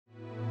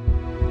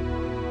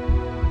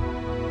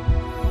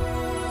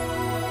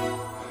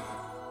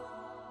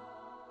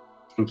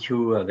Thank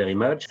you very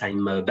much.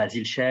 I'm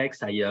Basile.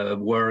 I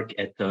work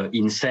at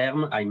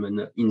INSERM. I'm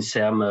an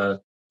INSERM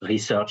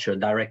research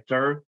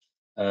director.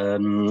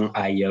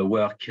 I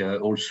work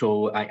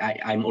also,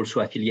 I'm also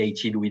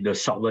affiliated with the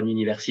Sorbonne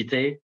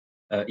Université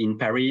in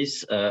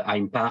Paris.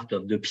 I'm part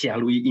of the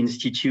Pierre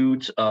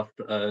Institut of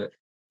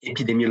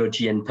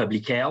Epidemiology and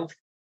Public Health.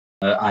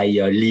 I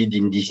lead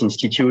in this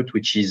institute,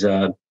 which is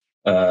UMR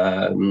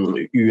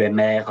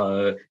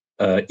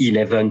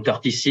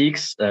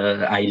 1136.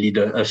 I lead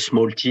a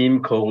small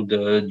team called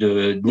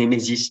the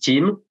Nemesis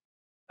team,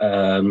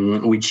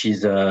 which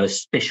is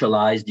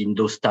specialized in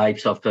those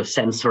types of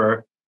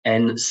sensor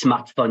and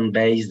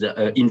smartphone-based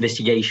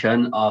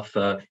investigation of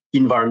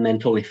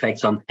environmental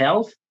effects on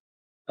health.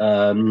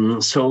 The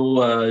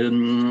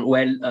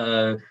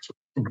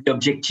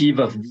objective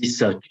of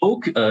this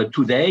talk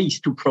today is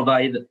to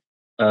provide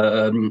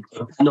a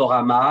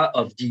panorama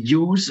of the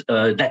use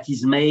that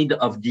is made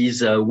of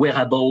these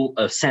wearable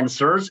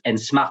sensors and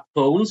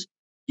smartphones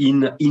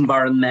in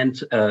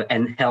environment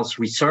and health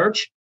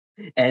research.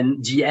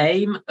 And the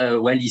aim,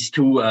 is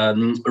to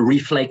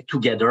reflect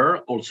together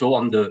also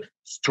on the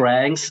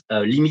strengths,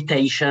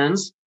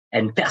 limitations,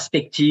 and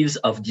perspectives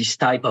of this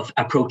type of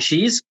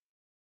approaches.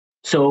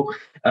 So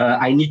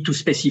I need to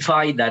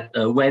specify that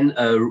when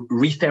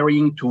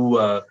referring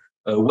to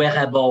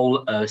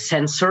wearable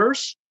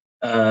sensors,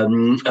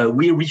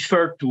 we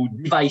refer to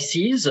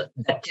devices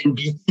that can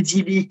be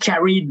easily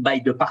carried by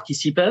the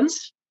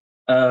participants,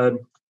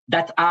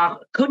 that are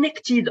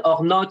connected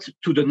or not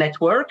to the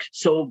network.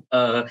 So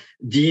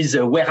these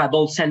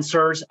wearable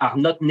sensors are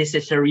not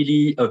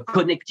necessarily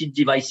connected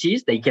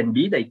devices. They can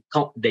be, they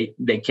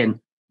can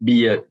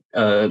be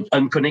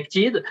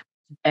unconnected.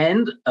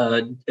 And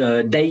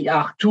they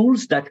are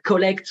tools that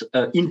collect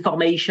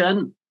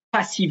information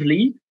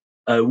passively,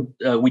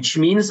 which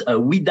means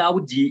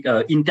without the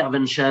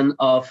intervention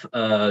of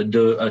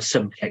the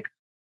subject.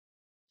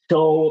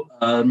 So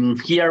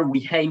here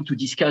we aim to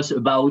discuss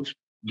about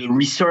the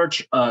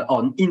research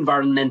on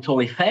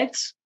environmental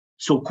effects.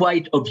 So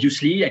quite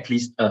obviously, at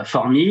least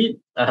for me,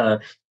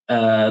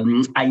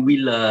 I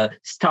will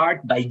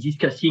start by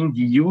discussing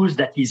the use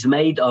that is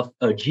made of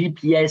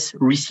GPS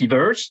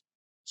receivers.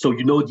 So,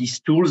 you know, these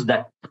tools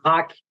that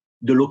track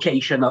the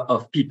location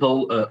of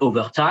people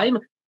over time.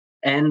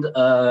 And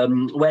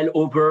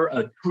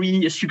over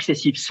 3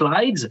 successive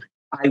slides,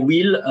 I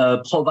will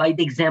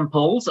provide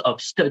examples of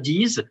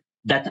studies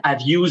that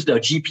have used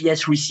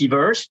GPS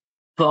receivers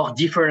for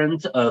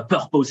different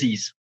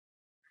purposes.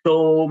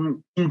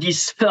 So in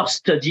this first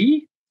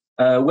study,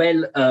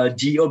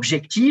 the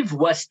objective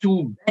was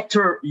to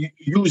better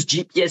use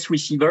GPS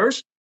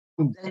receivers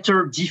to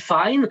better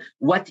define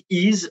what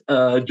is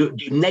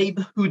the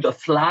neighborhood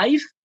of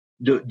life,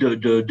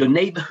 the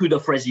neighborhood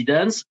of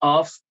residence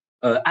of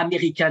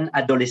American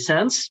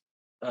adolescents,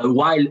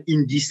 while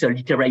in this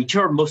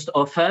literature, most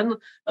often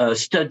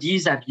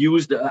studies have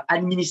used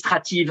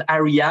administrative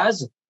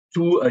areas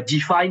to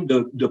define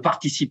the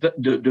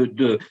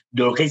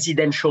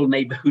residential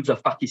neighborhoods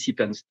of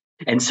participants.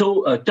 And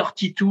so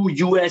 32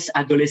 US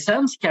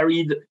adolescents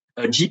carried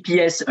a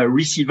GPS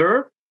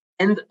receiver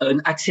and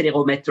an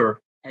accelerometer.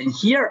 And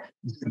here,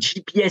 the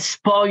GPS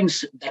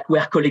points that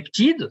were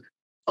collected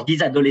for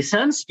these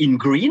adolescents in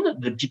green,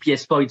 the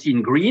GPS points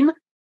in green,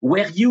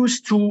 were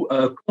used to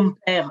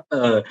compare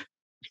the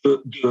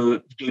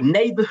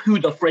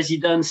neighborhood of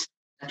residence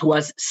that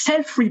was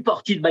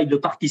self-reported by the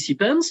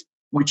participants,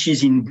 which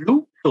is in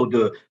blue. So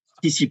the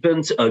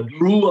participants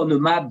drew on a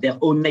map their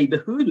own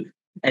neighborhood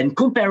and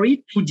compare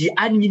it to the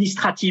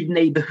administrative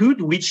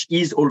neighborhood, which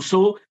is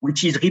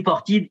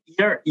reported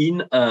here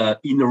in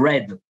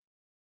red.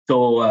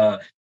 So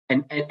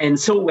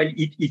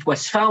it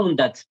was found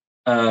that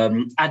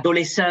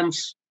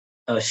adolescents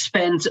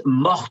spent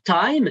more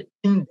time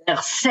in their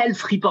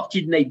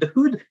self-reported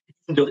neighborhood,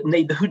 in the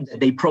neighborhood that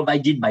they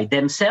provided by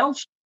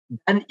themselves,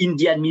 than in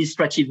the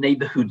administrative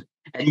neighborhood.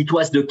 And it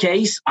was the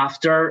case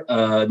after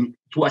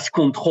it was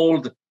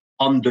controlled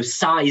on the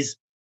size.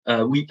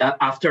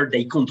 After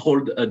they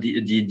controlled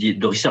the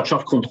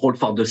researchers controlled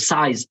for the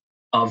size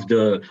of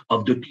the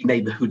two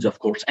neighborhoods, of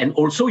course. And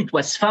also, it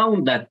was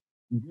found that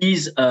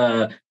these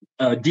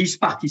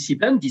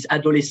participants, these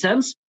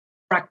adolescents,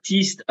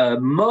 practiced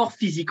more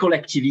physical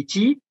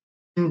activity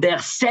in their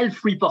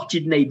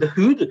self-reported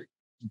neighborhood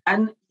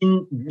than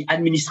in the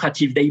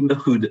administrative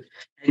neighborhood.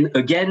 And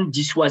again,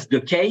 this was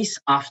the case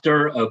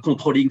after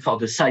controlling for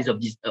the size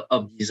of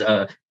this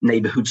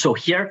neighborhood. So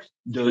here,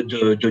 the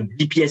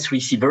GPS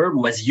receiver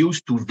was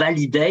used to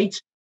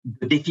validate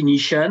the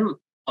definition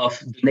of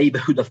the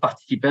neighborhood of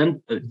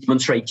participants,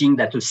 demonstrating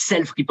that a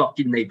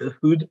self-reported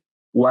neighborhood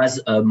was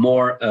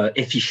more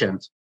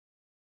efficient.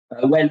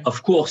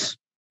 Of course,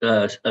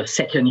 a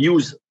second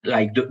use,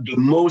 like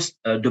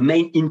the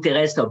main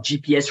interest of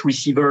GPS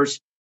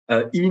receivers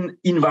in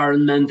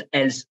environment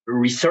health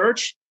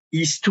research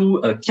is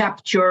to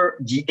capture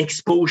the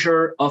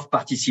exposure of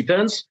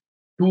participants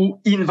to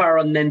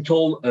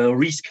environmental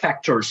risk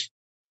factors,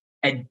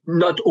 and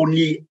not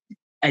only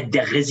at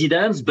their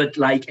residence, but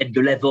like at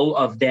the level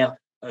of their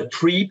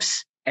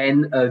trips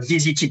and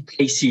visited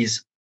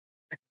places.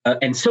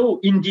 And so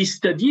in this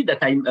study that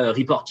I'm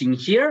reporting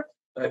here,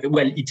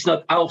 well, it's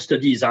not our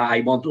studies.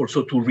 I want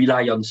also to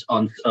rely on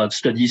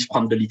studies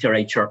from the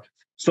literature.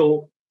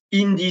 So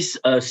in this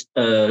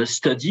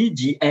study,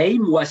 the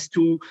aim was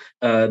to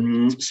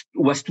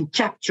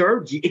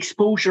capture the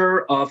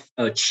exposure of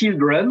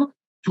children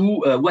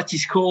to what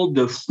is called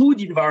the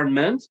food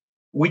environment,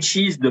 which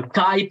is the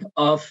type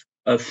of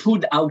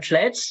food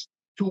outlets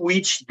to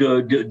which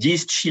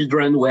these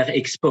children were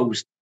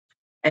exposed.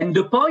 And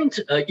the point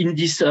in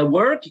this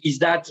work is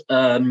that,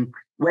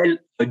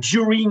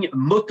 during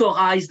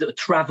motorized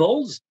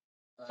travels,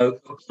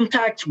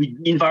 contact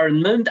with the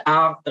environment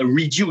are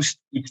reduced.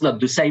 It's not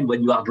the same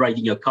when you are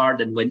driving a car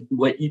than when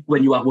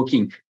you are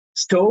walking.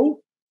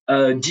 So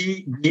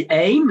the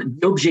aim,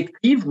 the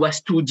objective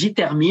was to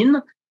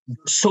determine the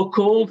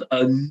so-called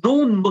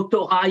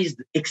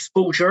non-motorized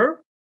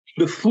exposure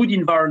to the food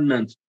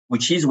environment,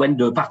 which is when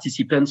the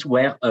participants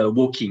were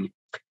walking.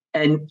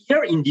 And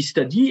here in this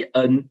study,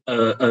 an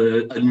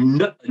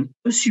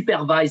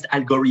unsupervised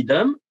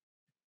algorithm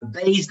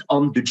based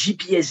on the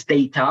GPS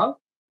data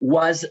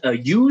was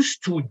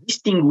used to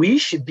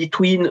distinguish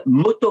between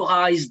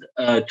motorized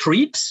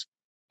trips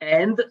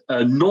and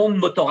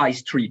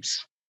non-motorized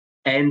trips.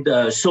 And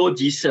so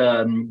this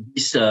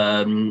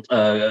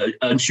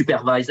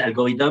unsupervised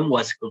algorithm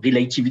was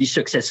relatively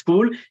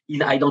successful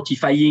in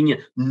identifying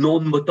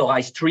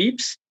non-motorized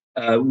trips,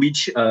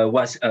 which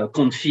was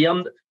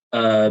confirmed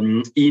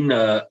in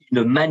a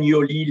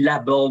manually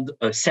labeled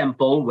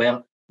sample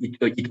where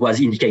it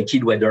was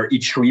indicated whether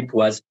each trip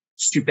was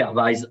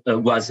supervised,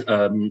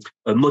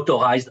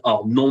 motorized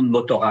or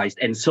non-motorized.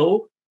 And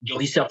so the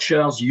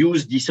researchers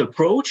used this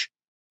approach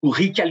to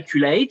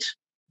recalculate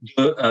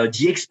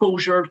the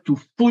exposure to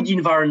food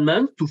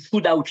environment, to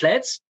food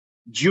outlets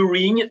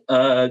during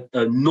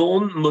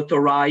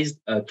non-motorized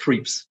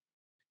trips.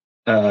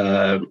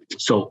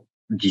 So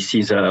this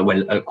is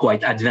a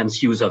quite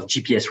advanced use of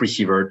GPS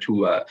receiver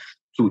to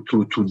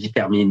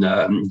determine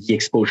the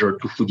exposure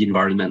to food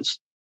environments.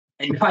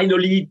 And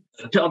finally,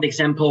 a third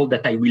example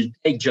that I will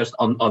take just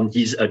on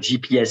these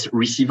GPS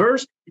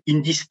receivers.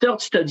 In this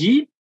third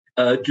study,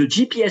 the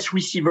GPS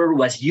receiver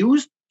was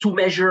used to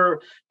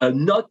measure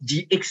not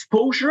the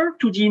exposure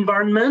to the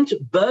environment,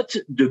 but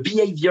the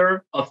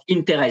behavior of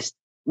interest,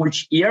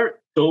 which here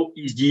so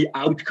is the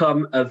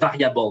outcome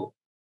variable.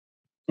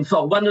 And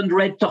for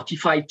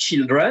 135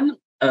 children,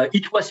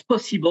 it was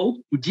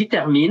possible to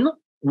determine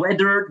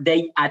whether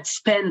they had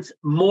spent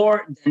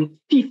more than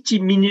 50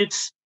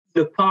 minutes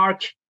in the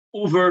park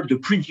over the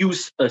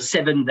previous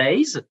 7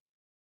 days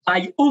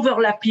by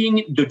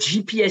overlapping the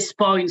GPS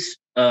points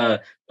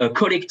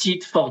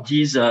collected for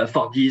these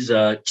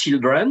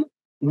children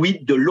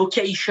with the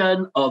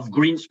location of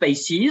green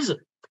spaces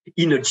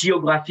in a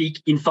geographic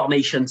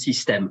information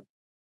system.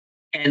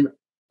 And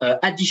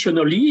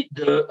additionally,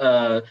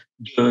 the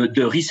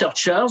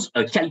researchers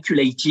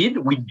calculated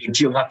with the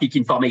geographic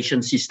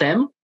information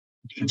system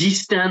the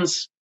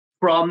distance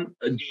from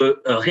the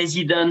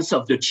residence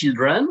of the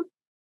children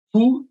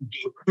to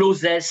the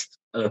closest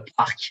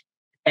park.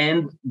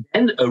 And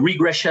then a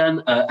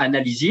regression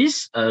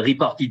analysis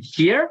reported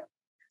here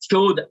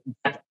showed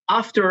that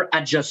after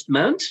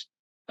adjustment,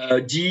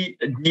 the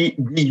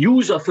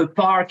use of a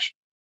park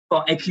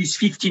for at least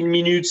 15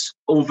 minutes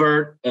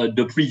over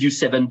the previous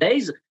 7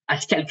 days,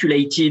 as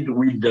calculated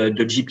with the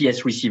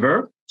GPS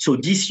receiver. So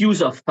this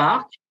use of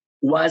park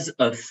was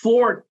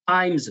 4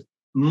 times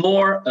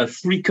more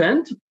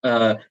frequent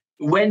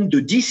when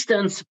the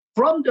distance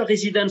from the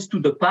residence to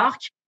the park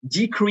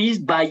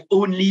decreased by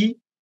only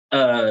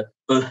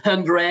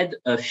 100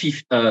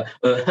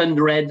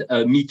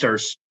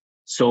 meters.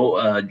 So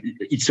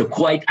it's a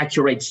quite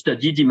accurate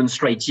study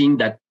demonstrating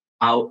that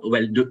how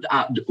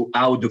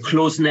the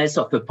closeness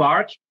of a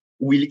park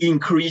will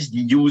increase the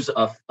use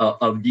of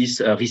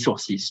these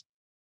resources.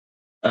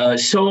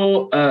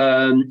 So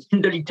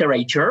in the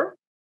literature,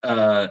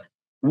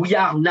 we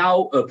are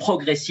now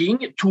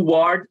progressing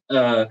toward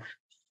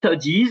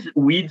studies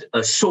with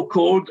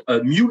so-called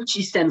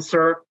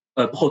multi-sensor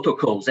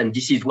protocols. And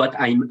this is what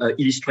I'm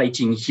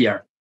illustrating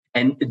here.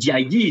 And the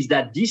idea is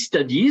that these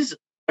studies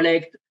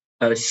collect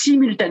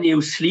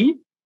simultaneously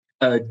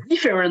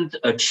different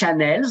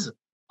channels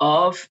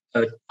of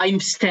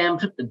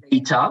timestamp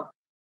data,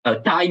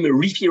 time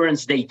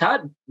reference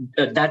data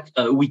that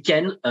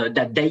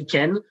they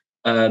can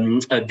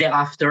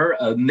thereafter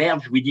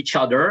merge with each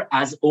other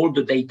as all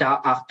the data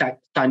are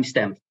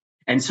timestamped.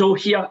 And so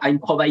here I'm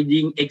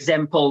providing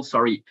examples,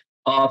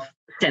 of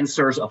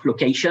sensors of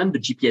location, the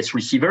GPS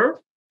receiver,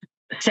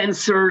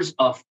 sensors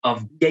of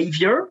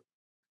behavior,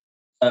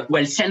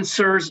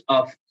 sensors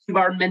of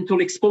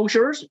environmental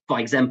exposures, for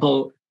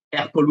example,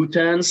 air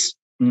pollutants,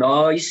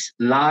 noise,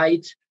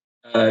 light,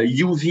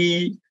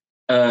 UV,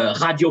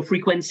 radio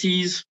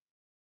frequencies,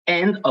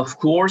 and of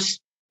course,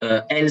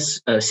 health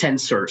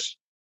sensors.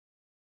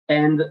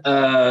 And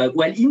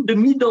in the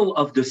middle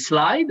of the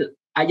slide,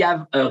 I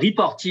have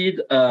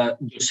reported the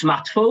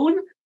smartphone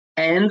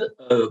and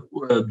the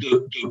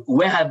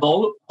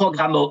wearable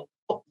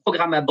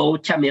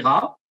programmable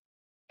camera.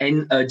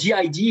 And the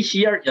idea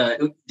here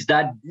is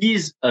that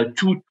these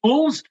two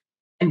tools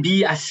can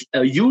be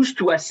used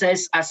to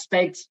assess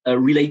aspects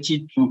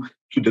related to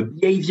the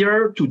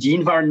behavior, to the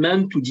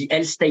environment, to the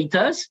health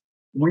status,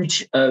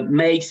 which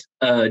makes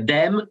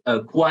them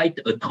quite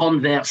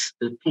transverse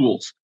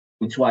tools.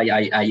 That's why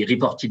I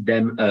reported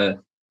them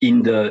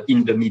in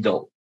the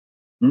middle.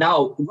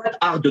 Now, what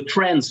are the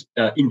trends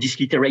in this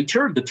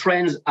literature? The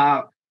trends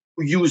are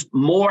to use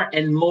more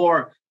and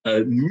more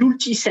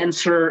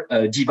multi-sensor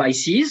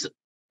devices,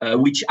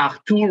 which are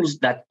tools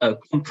that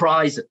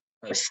comprise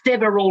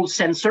several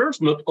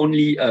sensors, not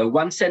only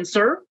one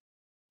sensor,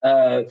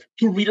 to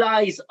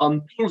rely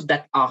on tools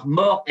that are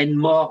more and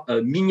more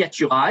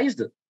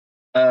miniaturized,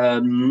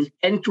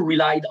 and to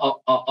rely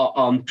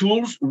on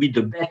tools with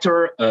a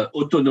better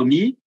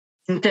autonomy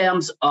in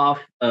terms of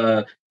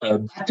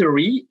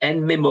battery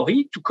and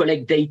memory to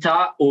collect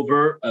data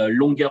over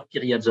longer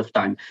periods of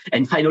time.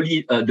 And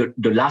finally,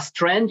 the last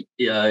trend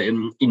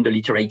in the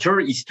literature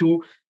is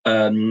to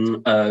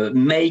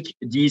make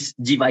these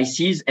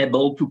devices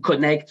able to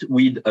connect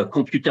with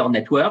computer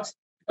networks,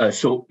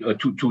 so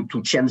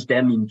to change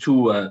them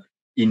into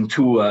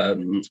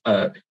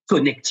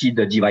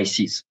connected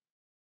devices.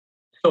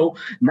 So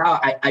now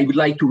I would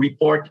like to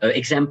report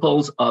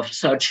examples of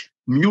such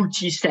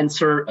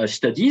multi-sensor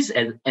studies.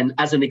 And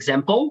as an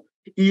example,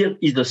 here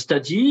is a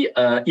study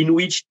in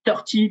which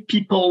 30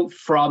 people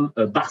from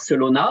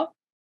Barcelona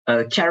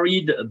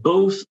carried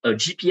both a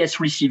GPS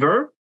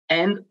receiver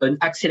and an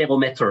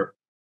accelerometer.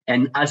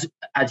 And as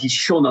is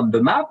shown on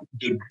the map,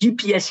 the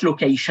GPS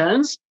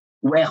locations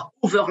were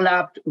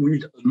overlapped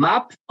with a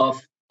map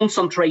of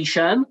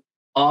concentration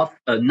of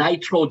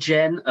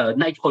nitrogen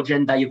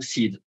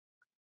dioxide.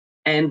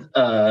 And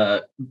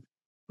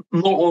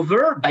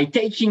moreover, by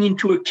taking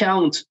into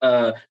account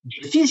the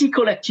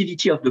physical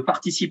activity of the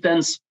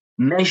participants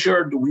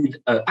measured with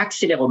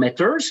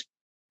accelerometers,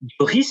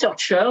 the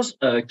researchers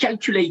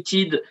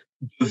calculated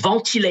the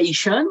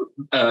ventilation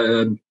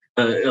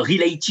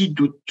related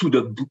to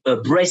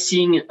the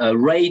breathing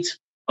rate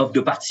of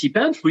the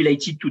participants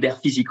related to their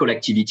physical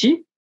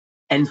activity.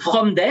 And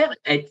from there,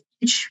 at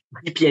each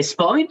GPS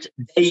point,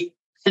 they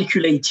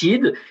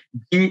calculated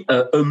the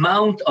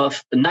amount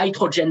of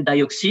nitrogen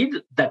dioxide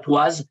that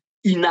was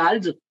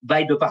inhaled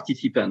by the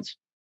participants.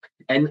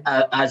 And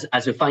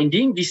as a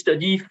finding, this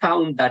study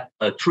found that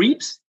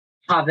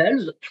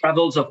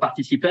travels of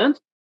participants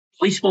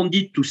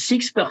corresponded to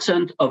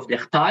 6% of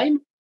their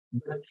time,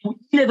 but to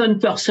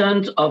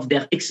 11% of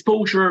their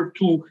exposure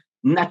to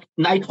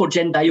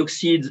nitrogen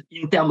dioxide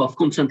in terms of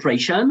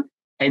concentration,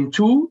 and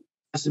to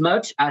as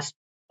much as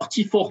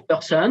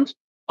 44%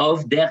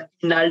 of their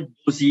inhaled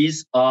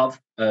doses of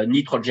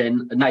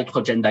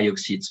nitrogen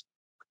dioxide.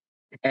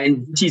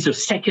 And this is a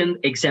second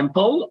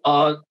example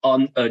on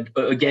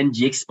again,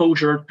 the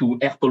exposure to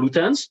air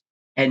pollutants.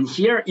 And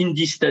here in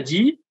this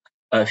study,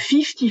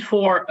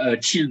 54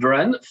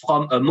 children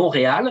from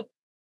Montreal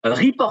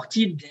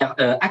reported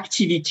their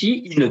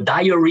activity in a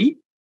diary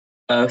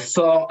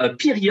for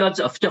periods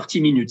of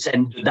 30 minutes.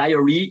 And the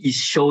diary is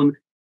shown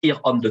here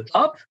on the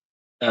top.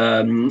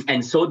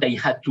 And so they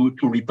had to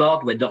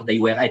report whether they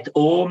were at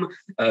home,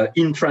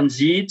 in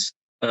transit,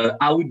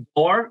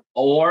 outdoor,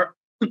 or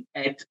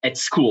at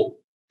school.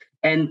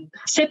 And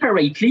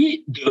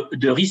separately,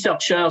 the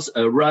researchers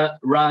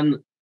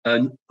ran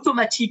an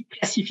automatic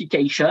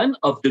classification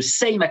of the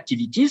same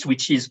activities,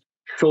 which is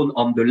shown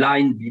on the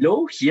line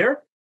below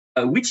here,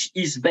 which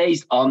is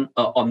based on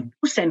two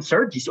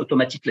sensors, this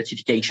automatic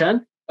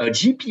classification,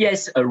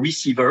 GPS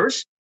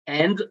receivers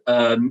and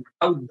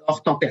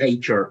outdoor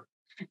temperature.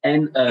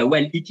 And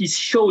well, it is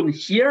shown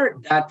here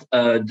that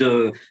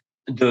the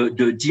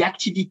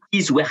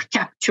activities were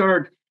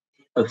captured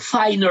a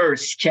finer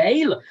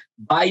scale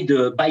by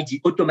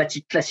the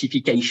automatic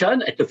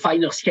classification at a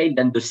finer scale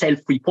than the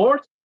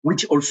self-report,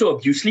 which also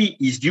obviously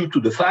is due to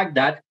the fact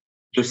that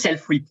the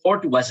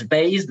self-report was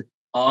based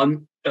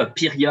on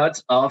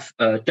periods of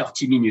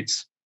 30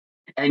 minutes.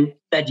 And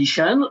in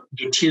addition,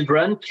 the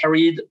children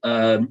carried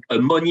a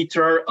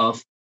monitor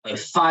of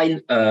fine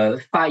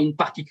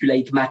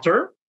particulate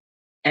matter.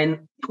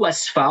 And it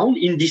was found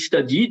in this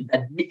study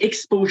that the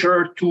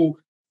exposure to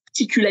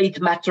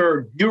particulate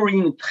matter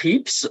during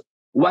trips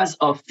was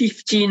of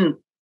 15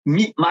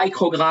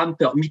 microgram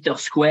per meter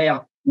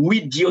square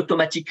with the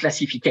automatic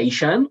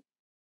classification,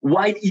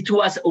 while it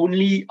was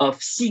only of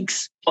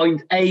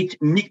 6.8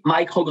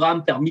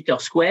 microgram per meter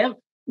square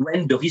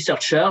when the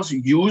researchers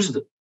used,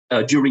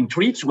 during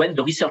trips, when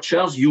the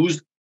researchers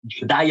used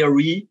the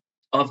diary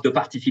of the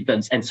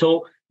participants. And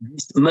so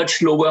this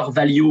much lower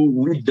value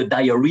with the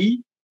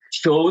diary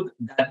showed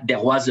that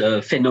there was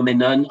a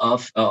phenomenon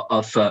of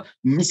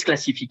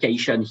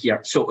misclassification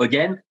here. So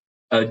again,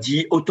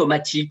 the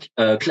automatic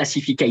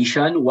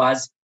classification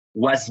was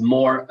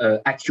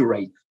more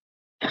accurate.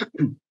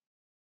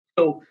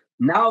 So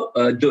now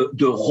the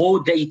raw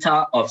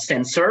data of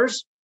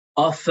sensors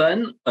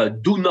often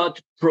do not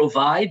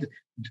provide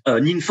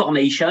an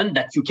information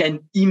that you can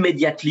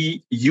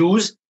immediately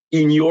use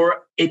in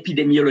your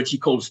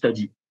epidemiological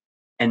study.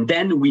 And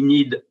then we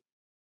need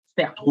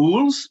set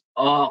rules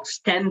or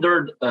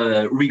standard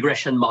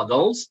regression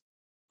models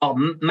or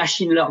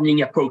machine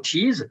learning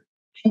approaches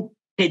to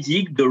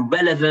predict the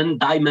relevant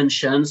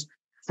dimensions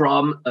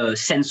from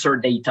sensor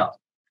data.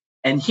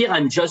 And here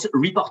I'm just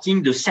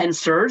reporting the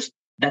sensors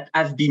that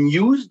have been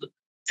used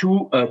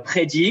to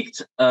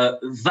predict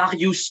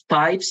various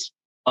types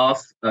of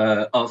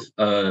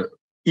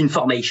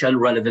information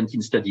relevant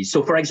in studies.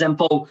 So, for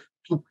example,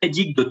 to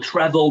predict the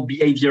travel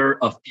behavior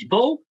of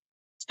people,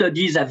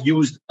 studies have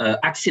used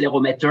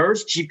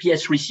accelerometers,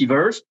 GPS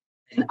receivers,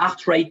 and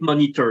heart rate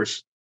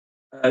monitors.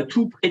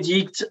 To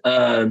predict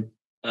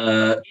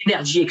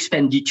energy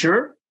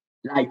expenditure,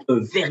 like a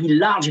very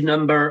large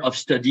number of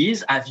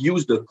studies have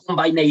used a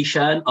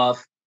combination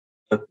of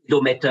a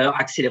pedometer,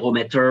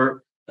 accelerometer,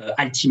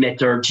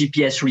 altimeter,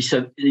 GPS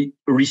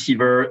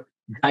receiver,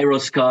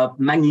 gyroscope,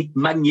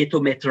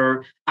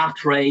 magnetometer,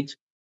 heart rate,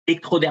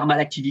 electrodermal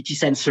activity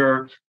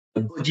sensor,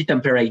 body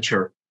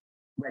temperature.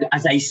 Well,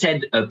 as I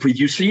said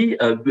previously,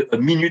 a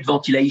minute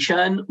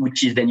ventilation,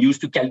 which is then used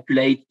to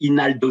calculate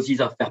inhaled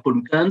doses of air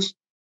pollutants,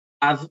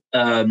 have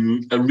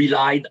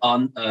relied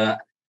on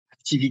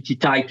activity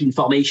type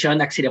information,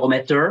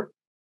 accelerometer,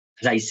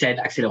 as I said,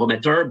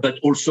 accelerometer, but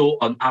also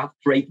on heart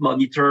rate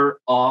monitor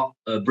or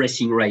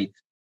breathing rate.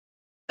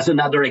 As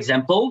another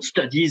example,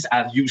 studies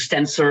have used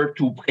sensor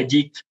to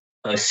predict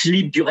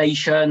sleep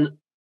duration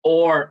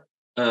or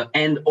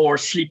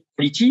sleep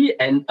quality.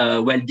 And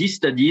these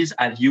studies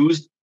have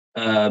used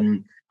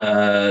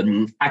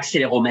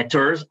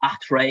accelerometers,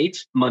 heart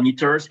rate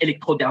monitors,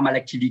 electrodermal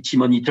activity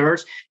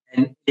monitors,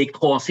 and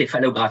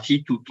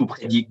electroencephalography to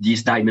predict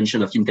this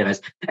dimension of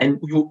interest. And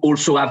you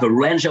also have a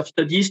range of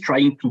studies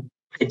trying to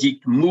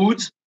predict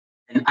moods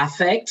and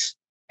affects.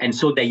 And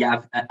so they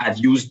have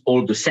used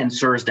all the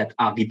sensors that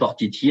are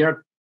reported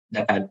here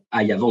that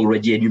I have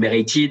already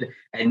enumerated.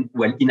 And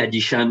well, in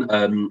addition,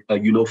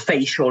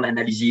 facial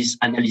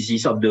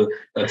analysis of the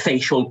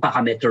facial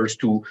parameters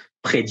to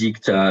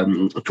predict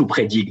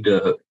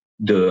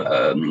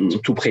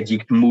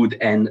mood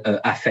and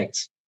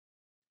affects.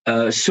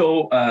 In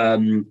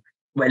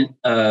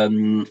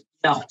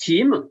our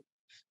team,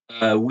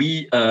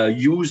 we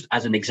used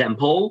as an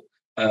example,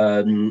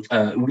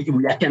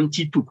 we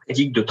attempted to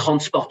predict the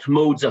transport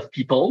modes of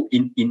people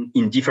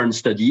in different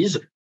studies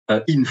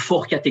in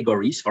 4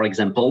 categories, for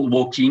example,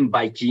 walking,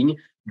 biking,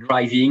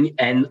 driving,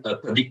 and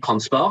public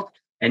transport.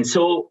 And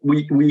so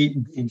we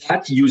did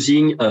that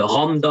using a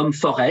random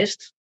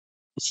forest,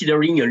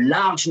 considering a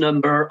large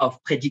number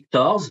of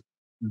predictors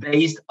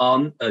based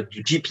on the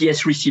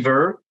GPS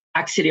receiver,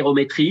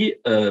 accelerometry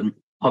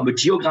from a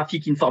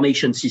geographic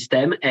information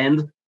system,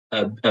 and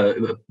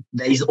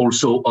based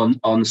also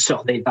on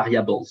survey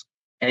variables.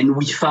 And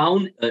we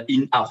found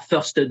in our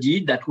first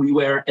study that we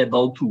were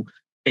able to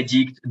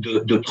predict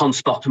the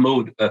transport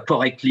mode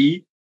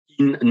correctly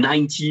in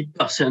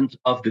 90%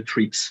 of the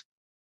trips.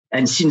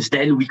 And since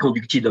then, we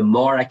conducted a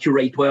more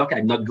accurate work.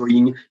 I'm not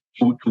going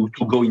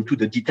to go into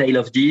the detail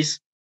of this,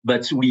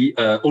 but we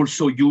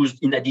also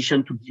used, in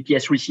addition to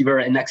GPS receiver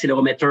and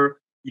accelerometer,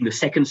 in the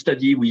second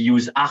study, we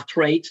use heart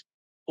rate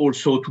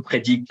also to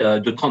predict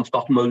the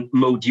transport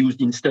mode used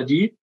in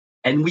study.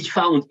 And we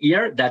found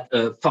here that,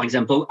 for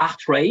example,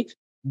 heart rate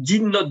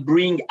did not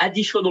bring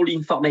additional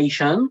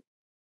information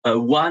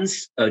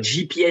once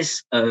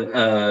GPS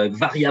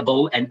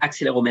variable and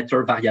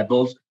accelerometer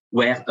variables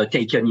were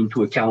taken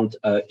into account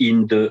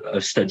in the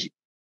study.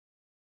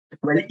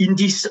 Well, in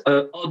this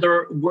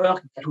other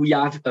work that we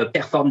have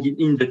performed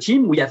in the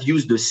team, we have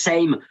used the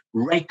same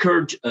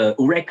record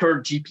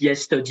GPS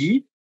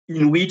study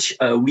in which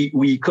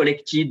we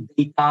collected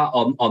data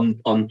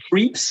on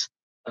trips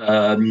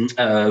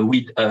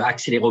with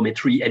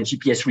accelerometry and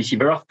GPS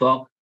receiver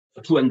for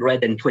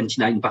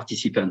 229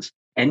 participants.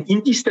 And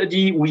in this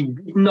study, we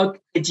did not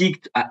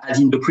predict, as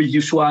in the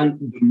previous one,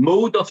 the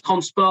mode of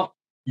transport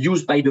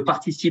used by the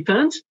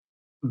participants,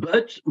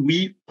 but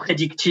we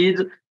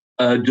predicted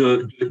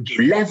the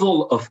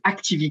level of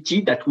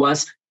activity that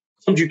was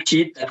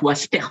conducted, that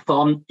was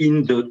performed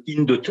in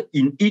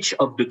each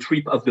of the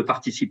trip of the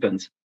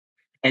participants.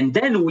 And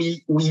then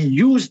we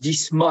use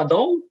this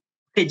model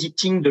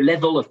predicting the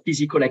level of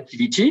physical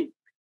activity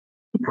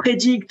to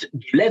predict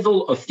the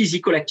level of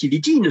physical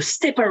activity in a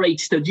separate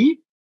study,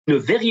 in a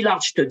very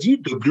large study,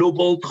 the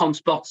Global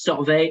Transport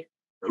Survey,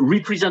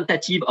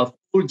 representative of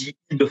all the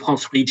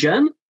Ile-de-France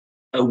region,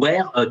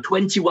 where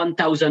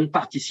 21,000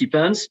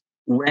 participants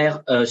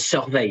were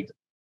surveyed.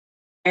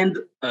 And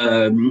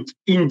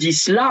in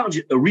this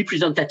large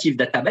representative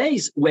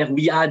database, where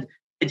we had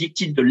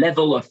predicted the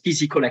level of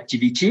physical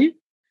activity,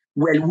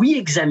 well, we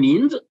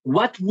examined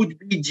what would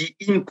be the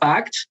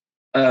impact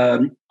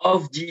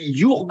of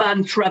the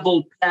urban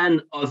travel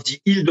plan of the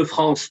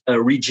Ile-de-France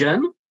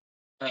region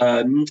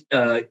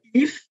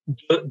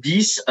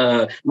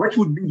what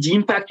would be the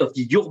impact of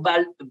the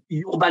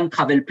urban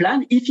travel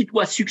plan if it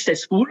was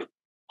successful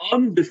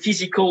on the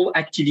physical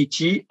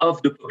activity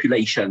of the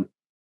population.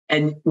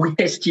 And we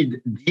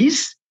tested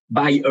this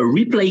by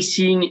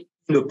replacing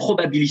in a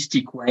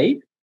probabilistic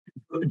way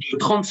the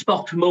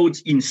transport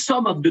modes in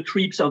some of the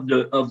trips of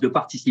the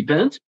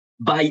participant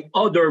by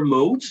other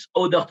modes,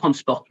 other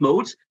transport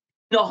modes,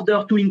 in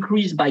order to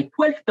increase by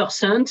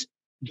 12%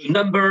 the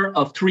number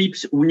of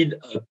trips with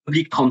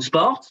public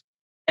transport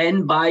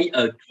and by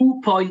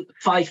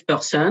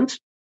 2.5%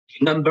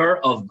 the number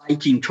of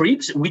biking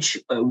trips,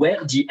 which were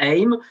the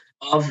aim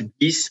of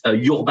this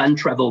urban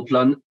travel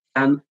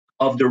plan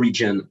of the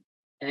region.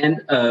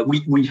 And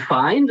we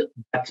find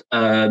that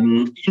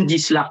in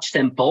this large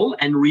sample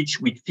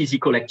enriched with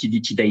physical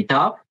activity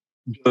data,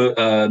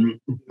 the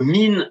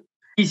mean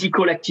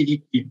physical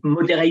activity,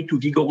 moderate to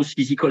vigorous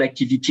physical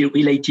activity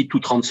related to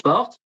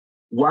transport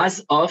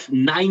was of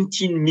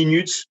 19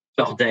 minutes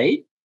per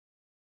day.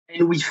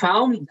 And we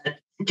found that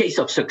in case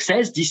of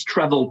success, this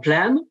travel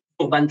plan,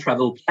 urban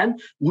travel plan,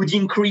 would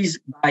increase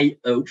by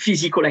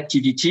physical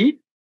activity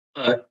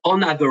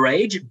on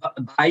average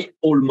by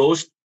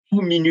almost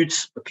 2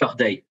 minutes per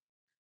day.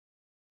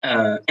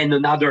 And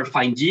another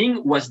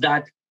finding was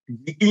that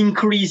the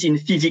increase in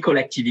physical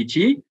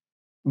activity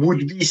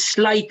would be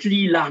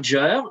slightly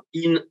larger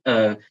in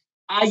high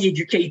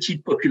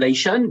educated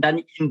population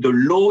than in the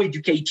low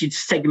educated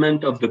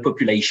segment of the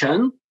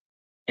population.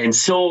 And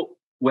so,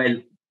 well,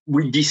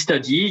 with this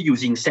study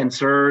using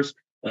sensors,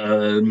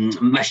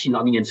 machine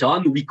learning and so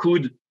on, we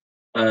could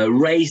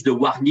raise the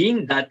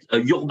warning that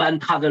urban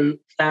travel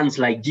plans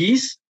like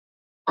this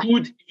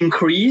could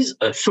increase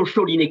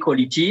social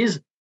inequalities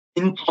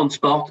in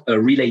transport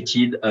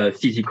related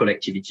physical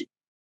activity.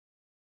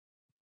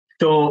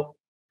 So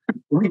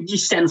with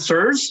these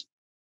sensors,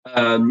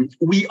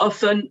 we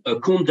often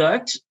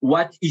conduct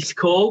what is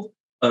called,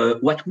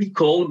 what we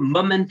call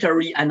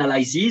momentary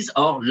analyses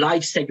or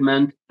life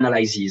segment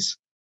analyses.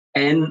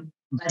 And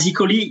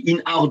basically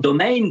in our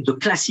domain, the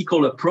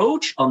classical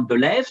approach on the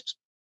left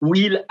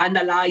will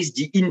analyze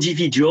the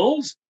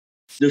individuals,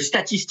 the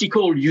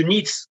statistical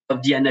units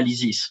of the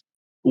analysis.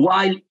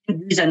 While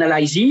in these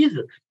analyses,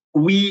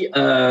 we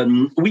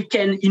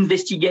can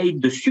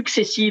investigate the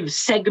successive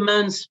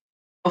segments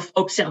of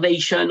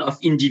observation of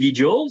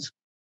individuals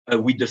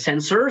with the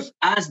sensors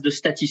as the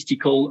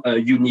statistical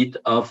unit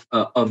of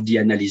the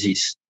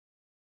analysis.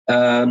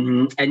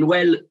 The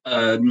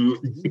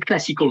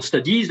classical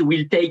studies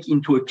will take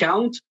into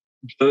account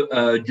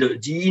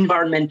the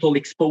environmental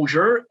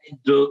exposure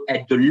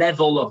at the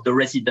level of the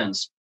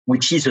residence,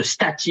 which is a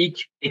static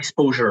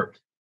exposure.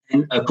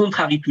 And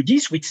contrary to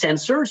this, with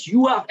sensors,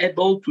 you are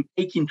able to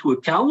take into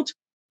account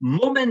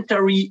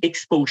momentary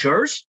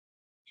exposures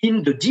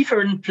in the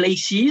different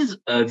places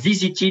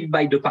visited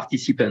by the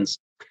participants.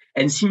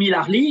 And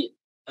similarly,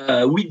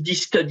 with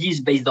these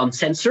studies based on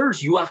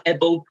sensors, you are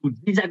able to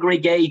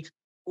disaggregate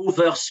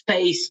over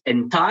space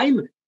and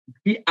time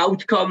the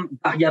outcome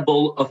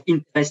variable of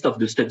interest of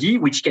the study,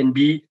 which can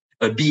be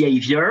a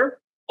behavior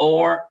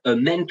or a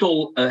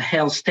mental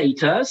health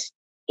status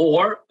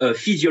or a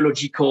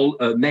physiological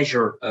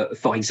measure,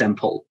 for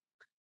example.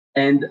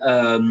 And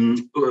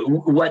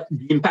what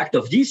the impact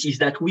of this is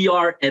that we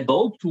are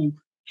able to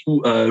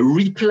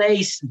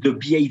replace the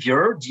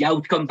behavior, the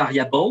outcome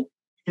variable,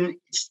 in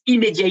its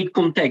immediate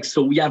context.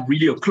 So we have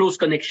really a close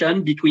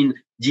connection between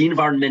the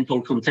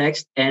environmental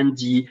context and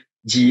the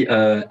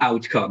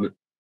outcome.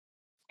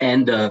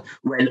 And a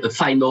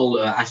final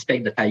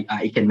aspect that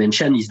I can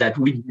mention is that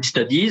with these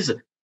studies,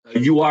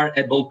 you are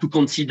able to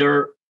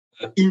consider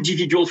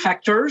individual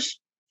factors,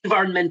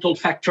 environmental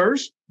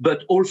factors,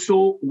 but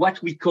also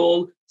what we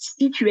call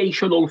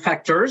situational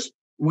factors,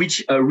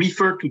 which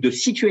refer to the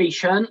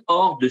situation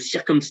or the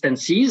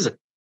circumstances.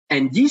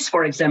 And this,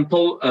 for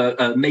example,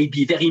 may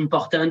be very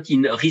important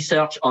in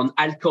research on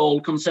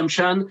alcohol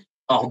consumption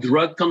or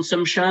drug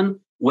consumption,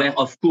 where,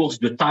 of course,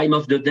 the time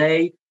of the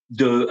day,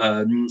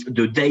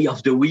 the day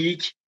of the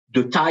week,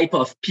 the type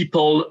of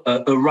people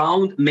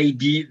around may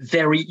be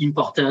very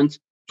important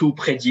to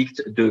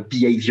predict the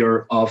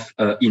behavior of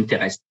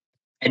interest.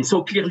 And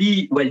so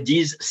clearly,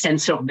 these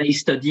sensor-based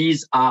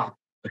studies are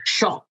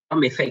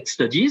short-term effect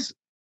studies.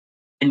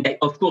 And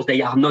of course,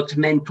 they are not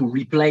meant to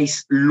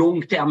replace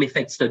long-term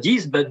effect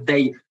studies, but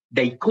they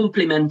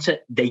complement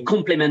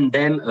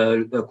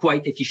them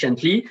quite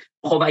efficiently,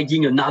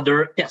 providing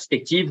another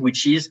perspective,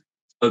 which is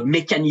a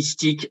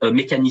mechanistic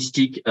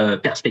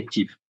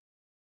perspective.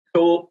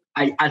 So,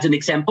 as an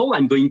example,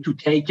 I'm going to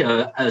take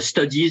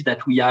studies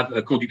that we have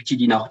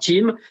conducted in our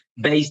team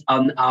based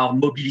on our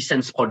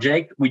MobiliSense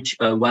project, which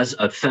was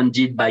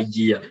funded by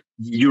the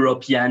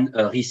European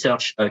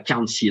Research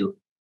Council.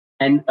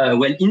 And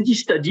in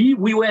this study,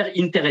 we were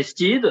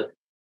interested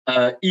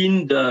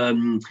in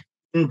the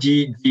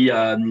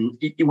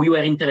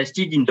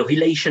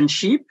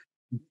relationship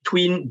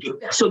between the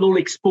personal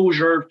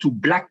exposure to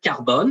black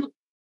carbon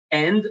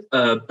and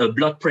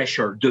blood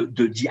pressure,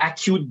 the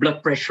acute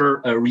blood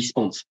pressure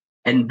response.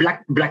 And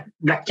black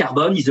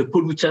carbon is a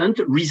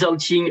pollutant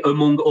resulting,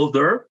 among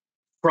other,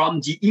 from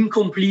the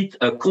incomplete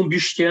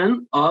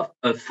combustion of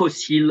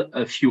fossil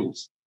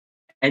fuels.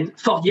 And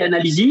for the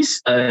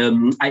analysis,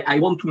 I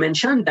want to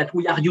mention that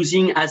we are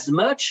using as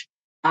much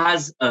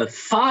as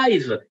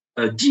 5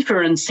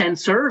 different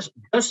sensors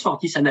just for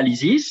this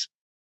analysis,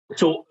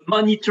 So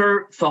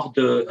monitor for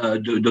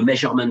the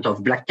measurement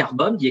of black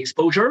carbon, the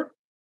exposure,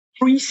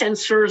 3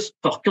 sensors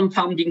for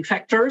confounding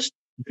factors,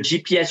 the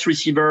GPS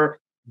receiver,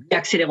 the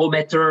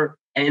accelerometer,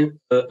 and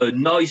a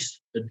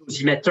noise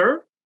dosimeter.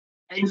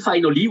 And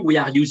finally, we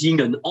are using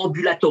an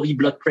ambulatory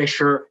blood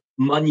pressure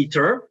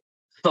monitor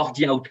for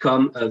the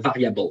outcome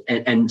variable.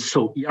 And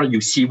so here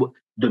you see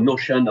the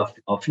notion of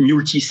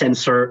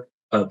multi-sensor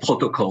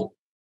protocol.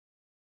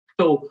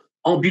 So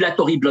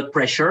ambulatory blood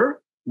pressure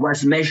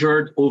was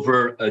measured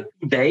over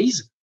 2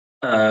 days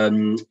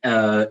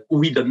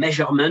with a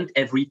measurement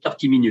every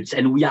 30 minutes.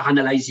 And we are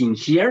analyzing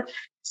here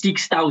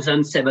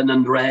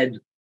 6,700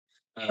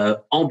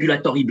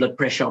 ambulatory blood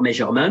pressure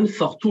measurement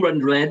for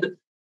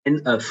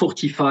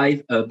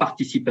 245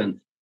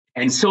 participants.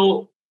 And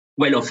so,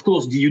 well, of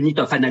course, the unit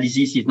of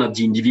analysis is not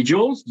the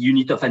individuals. The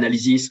unit of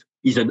analysis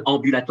is an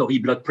ambulatory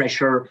blood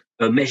pressure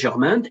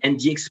measurement, and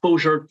the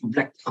exposure to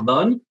black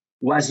carbon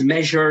was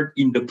measured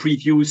in the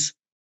previous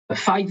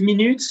 5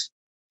 minutes,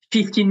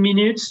 15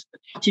 minutes,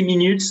 30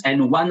 minutes,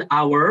 and 1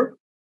 hour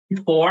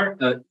for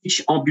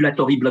each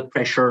ambulatory blood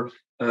pressure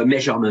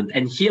measurement.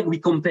 And here we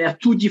compare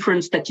 2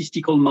 different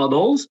statistical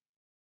models,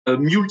 a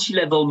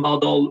multi-level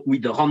model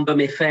with a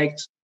random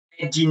effect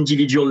at the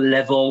individual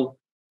level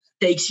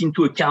takes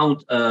into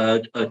account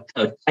a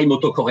time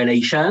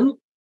autocorrelation,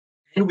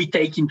 and we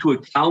take into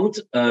account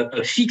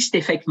a fixed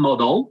effect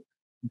model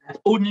that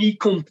only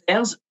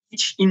compares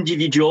each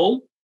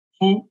individual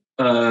to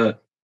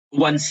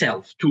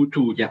oneself.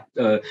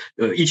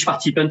 Each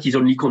participant is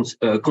only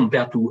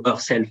compared to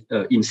herself,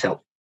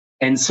 himself.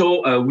 And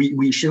so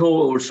we show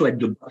also at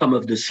the bottom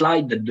of the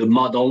slide that the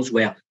models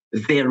were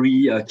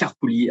very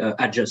carefully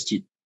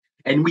adjusted.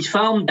 And we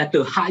found that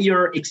a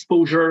higher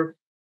exposure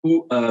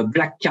to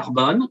black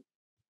carbon,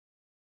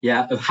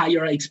 a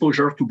higher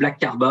exposure to black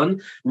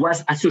carbon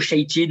was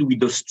associated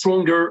with a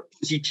stronger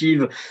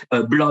positive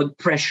blood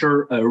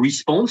pressure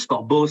response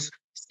for both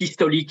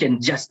systolic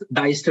and just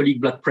diastolic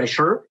blood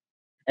pressure.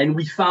 And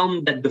we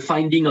found that the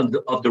finding of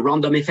the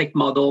random effect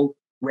model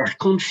were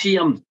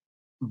confirmed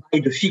by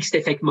the fixed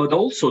effect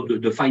model, so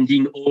the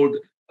finding all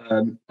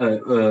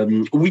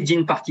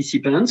within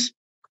participants.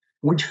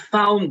 We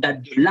found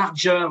that the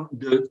larger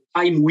the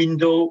time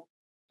window,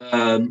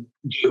 the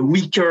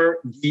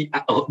weaker the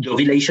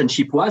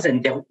relationship was,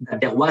 and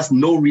there was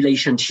no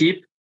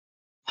relationship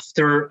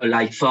after,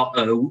 like, for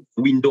a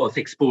window of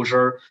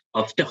exposure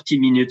of 30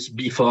 minutes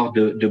before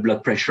the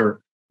blood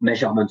pressure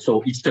measurement.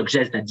 So it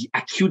suggests that the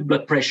acute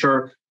blood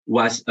pressure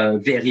was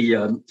the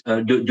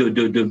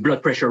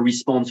blood pressure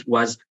response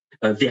was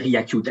very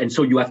acute. And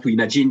so you have to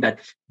imagine that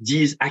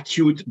this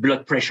acute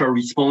blood pressure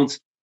response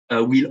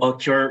will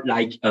occur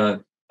like a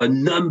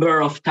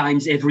number of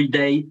times every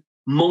day,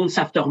 months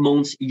after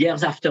months,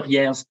 years after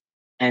years,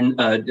 and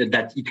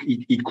that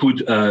it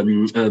could,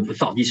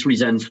 for these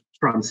reasons,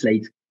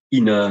 translate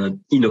in a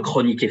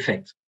chronic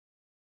effect.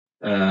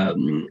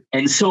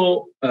 And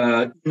so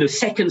in a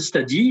second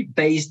study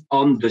based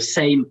on the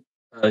same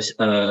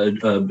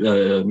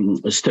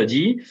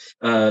study,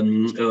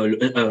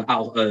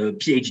 our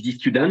PhD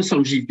student,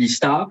 Sanjeev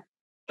Bista,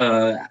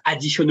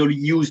 additionally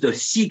used a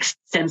sixth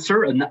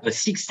sensor in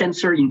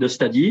the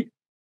study,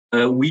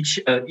 which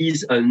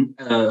is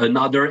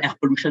another air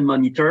pollution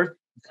monitor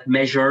that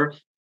measure,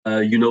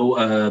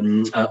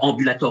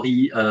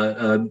 ambulatory,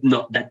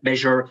 that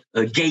measure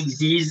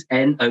gases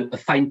and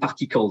fine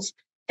particles.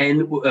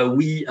 And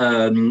we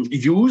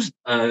used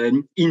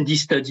in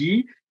this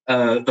study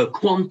a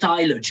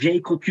quantile J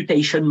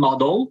computation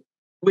model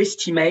to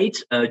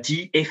estimate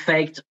the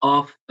effect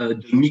of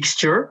the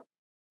mixture.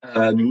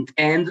 And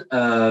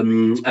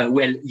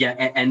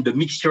the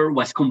mixture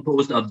was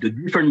composed of the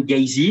different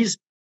gases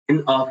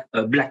and of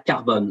black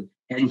carbon.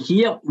 And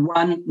here,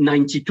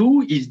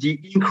 192 is the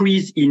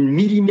increase in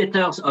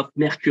millimeters of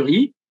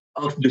mercury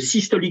of the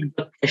systolic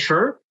blood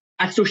pressure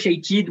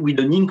associated with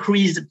an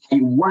increase by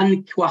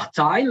 1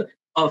 quartile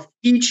of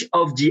each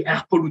of the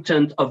air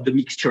pollutant of the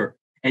mixture.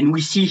 And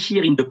we see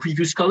here in the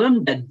previous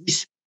column that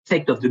this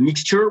effect of the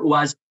mixture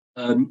was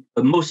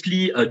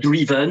mostly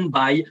driven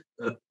by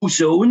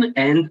ozone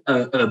and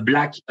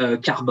black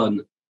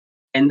carbon.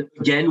 And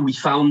again, we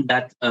found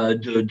that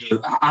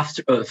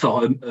after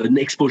for an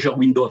exposure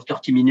window of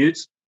 30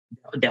 minutes,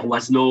 there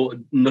was no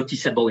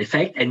noticeable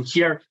effect. And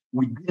here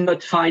we did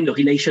not find a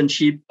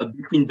relationship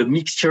between the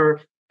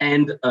mixture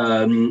and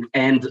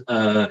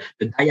the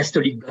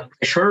diastolic blood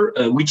pressure,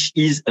 which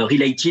is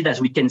related, as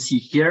we can see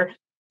here,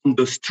 to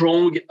the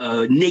strong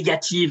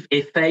negative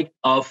effect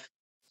of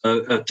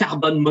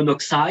carbon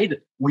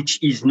monoxide, which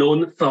is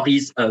known for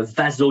its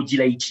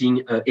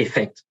vasodilating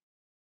effect.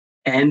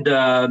 And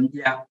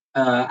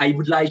I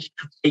would like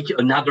to take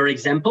another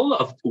example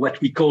of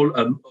what we call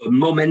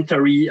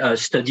momentary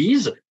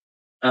studies.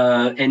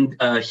 And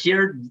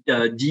here,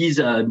 this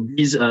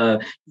is a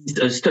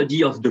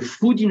study of the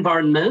food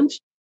environment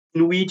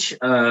in which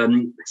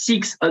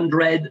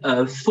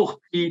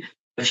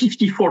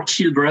 654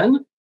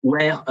 children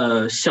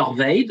were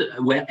surveyed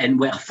and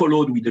were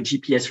followed with a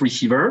GPS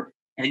receiver.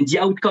 And the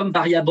outcome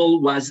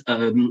variable was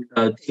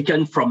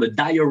taken from a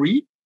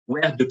diary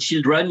where the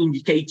children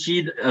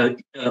indicated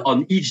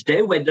on each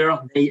day whether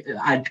they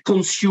had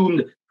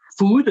consumed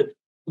food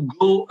to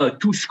go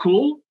to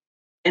school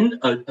and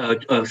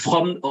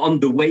from on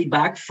the way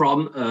back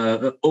from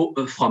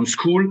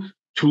school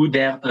to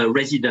their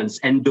residence.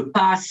 And the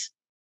path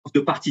of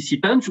the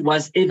participants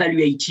was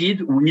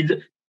evaluated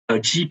with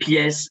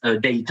GPS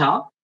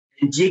data.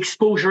 And the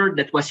exposure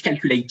that was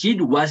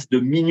calculated was the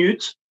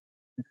minute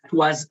that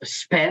was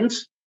spent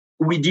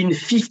within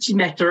 50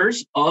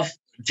 meters of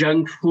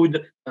junk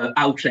food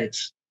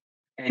outlets.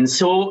 And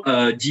so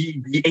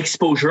the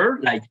exposure,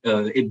 like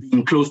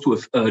being close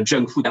to a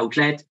junk food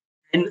outlet,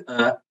 and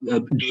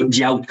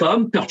the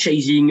outcome,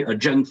 purchasing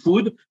junk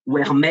food,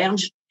 were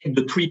merged at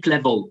the trip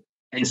level.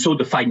 And so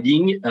the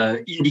finding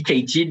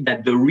indicated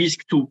that the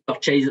risk to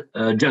purchase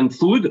junk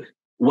food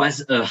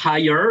was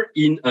higher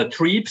in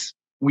trips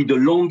with a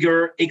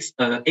longer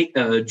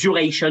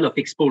duration of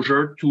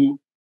exposure to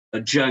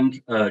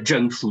junk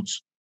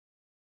foods.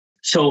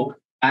 So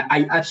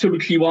I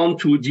absolutely want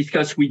to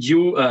discuss with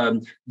you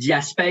the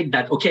aspect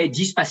that, okay,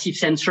 these passive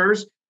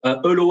sensors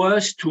allow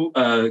us to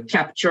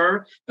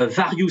capture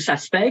various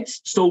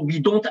aspects. So we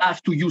don't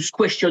have to use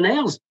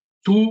questionnaires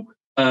to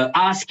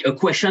ask a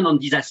question on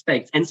these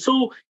aspects. And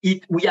so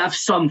we have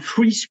some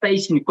free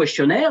space in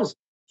questionnaires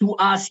to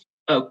ask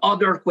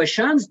other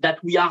questions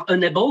that we are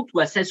unable to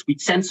assess with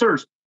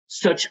sensors,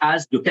 such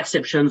as the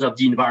perceptions of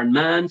the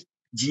environment,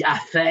 the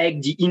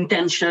affect, the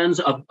intentions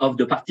of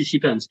the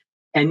participants.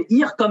 And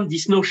here comes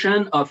this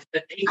notion of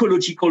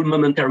ecological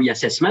momentary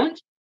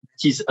assessment,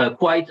 which is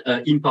quite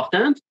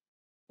important,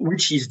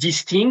 which is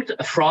distinct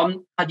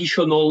from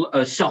traditional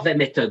survey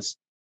methods.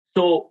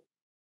 So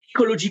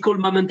ecological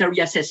momentary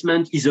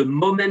assessment is a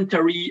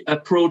momentary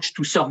approach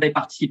to survey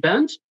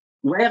participants,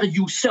 where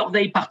you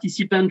survey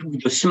participants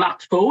with a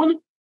smartphone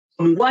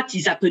on what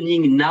is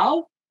happening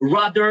now,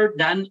 rather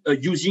than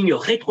using a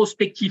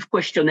retrospective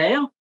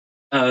questionnaire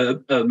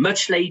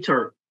much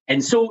later.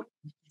 And so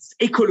it's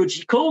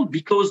ecological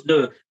because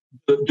the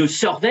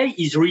survey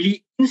is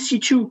really in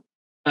situ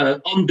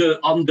on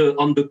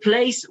the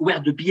place where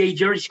the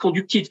behavior is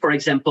conducted, for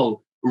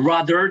example,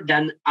 rather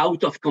than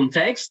out of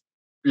context,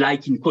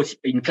 like in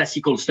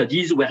classical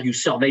studies where you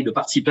survey the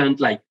participant,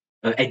 like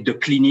at the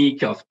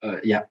clinic of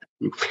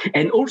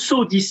And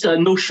also this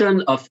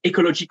notion of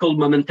ecological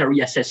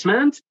momentary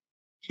assessment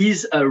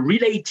is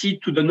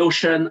related to the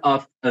notion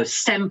of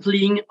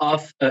sampling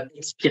of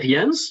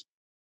experience.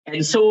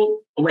 And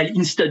so, well,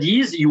 in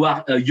studies, you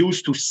are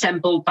used to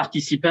sample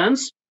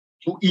participants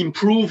to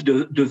improve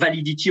the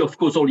validity of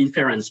causal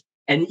inference.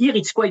 And here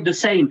it's quite the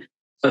same.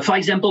 For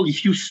example,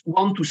 if you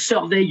want to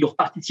survey your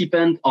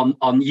participant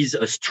on his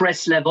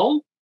stress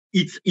level,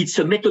 it's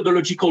a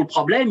methodological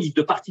problem. If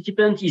the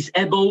participant is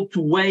able to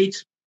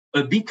wait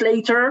a bit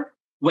later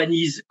when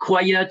he's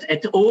quiet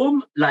at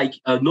home, like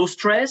no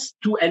stress,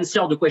 to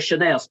answer the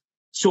questionnaires.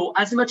 So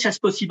as much as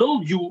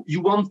possible,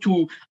 you want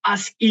to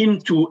ask him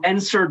to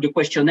answer the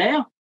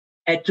questionnaire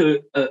at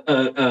a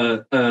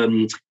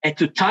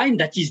time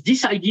that is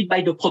decided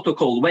by the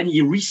protocol when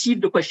he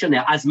received the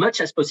questionnaire, as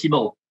much as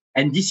possible.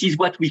 And this is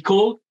what we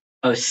call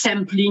a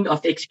sampling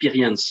of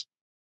experience.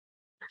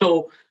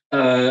 So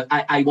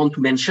I want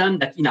to mention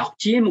that in our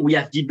team, we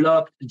have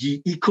developed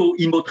the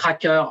Eco-Emo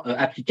Tracker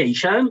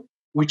application,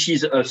 which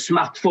is a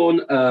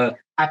smartphone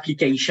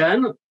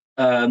application.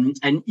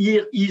 And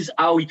here is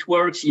how it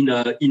works in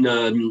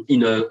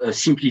a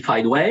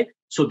simplified way.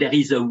 So there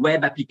is a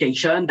web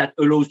application that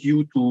allows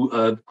you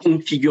to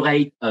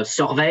configure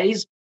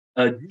surveys.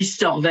 These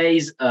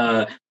surveys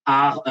are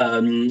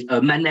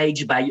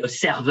managed by a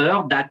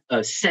server that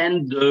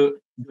send the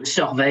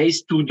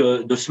surveys to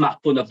the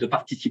smartphone of the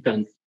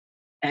participant.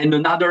 And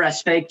another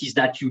aspect is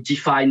that you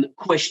define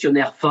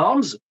questionnaire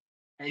forms,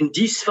 and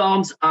these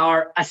forms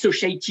are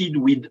associated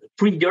with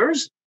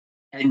triggers,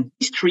 and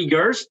these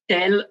triggers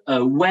tell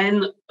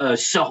when a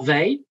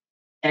survey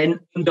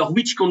and under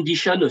which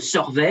condition a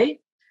survey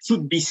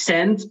should be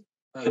sent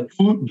to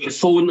the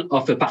phone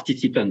of a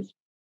participant.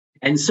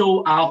 And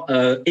so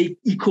our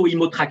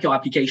Eco-Emo Tracker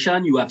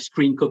application, you have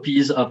screen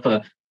copies of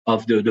the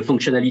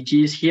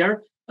functionalities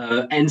here,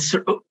 and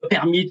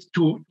permit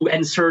to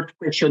insert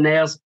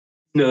questionnaires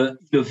in a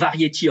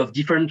variety of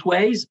different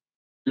ways,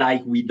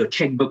 like with the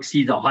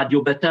checkboxes or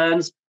radio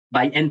buttons,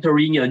 by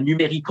entering a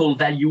numerical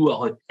value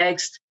or a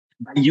text,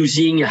 by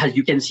using, as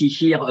you can see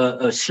here,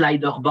 a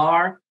slider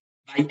bar,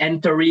 by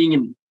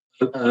entering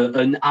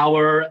an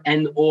hour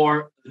and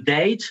or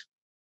date,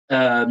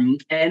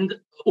 and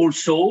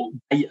also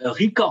by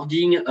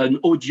recording an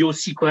audio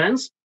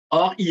sequence,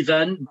 or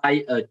even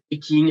by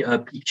taking a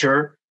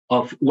picture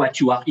of what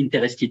you are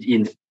interested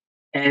in.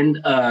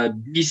 And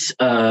with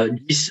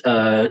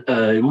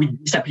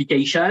this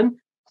application,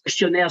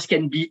 questionnaires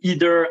can be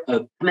either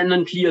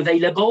permanently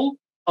available,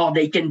 or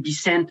they can be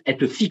sent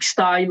at a fixed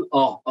time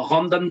or a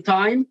random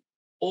time,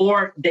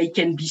 or they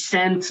can be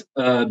sent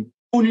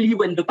only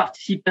when the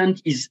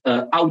participant is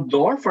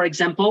outdoor, for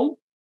example.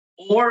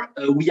 Or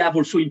we have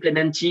also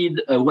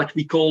implemented what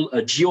we call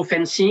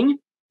geofencing,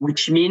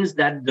 which means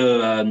that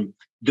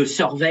the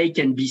survey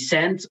can be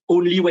sent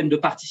only when the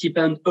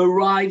participant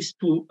arrives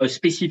to a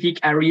specific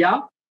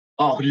area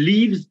or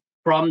leaves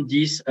from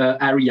this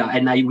area.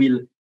 And I will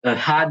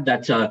add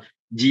that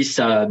this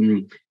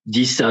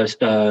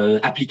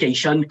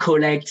application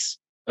collects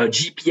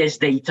GPS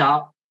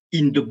data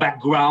in the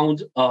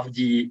background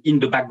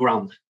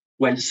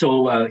Well,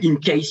 so in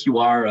case you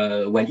are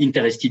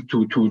interested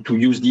to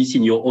use this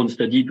in your own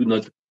study, do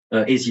not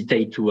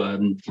hesitate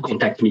to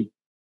contact me.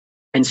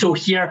 And so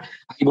here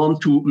I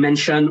want to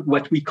mention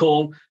what we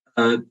call,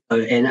 and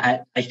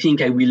I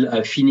think I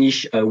will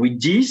finish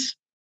with this,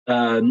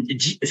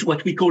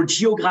 what we call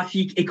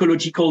geographic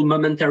ecological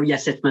momentary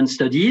assessment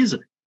studies.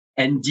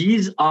 And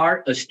these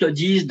are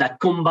studies that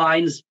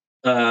combines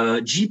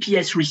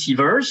GPS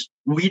receivers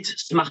with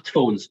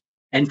smartphones.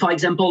 And for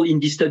example, in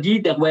this study,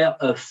 there were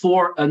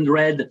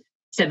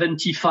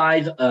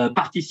 475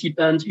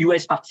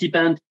 US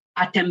participants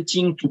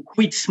attempting to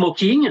quit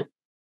smoking.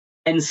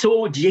 And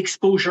so the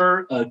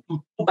exposure to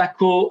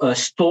tobacco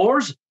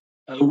stores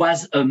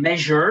was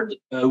measured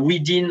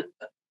within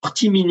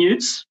 30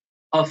 minutes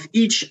of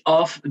each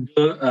of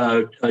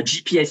the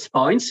GPS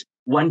points,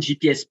 one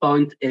GPS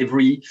point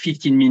every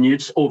 15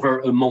 minutes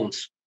over a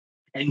month.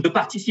 And the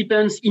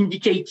participants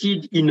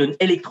indicated in an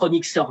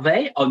electronic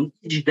survey on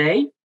each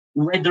day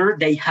whether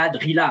they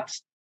had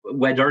relapsed,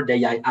 whether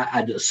they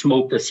had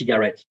smoked a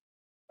cigarette.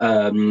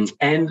 And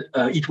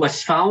it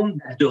was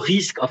found that the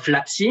risk of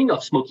lapsing,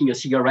 of smoking a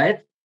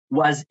cigarette,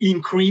 was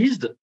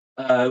increased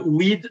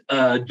with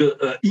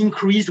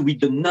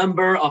the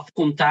number of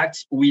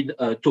contacts with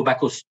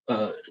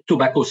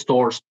tobacco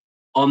stores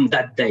on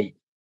that day.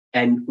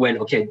 And well,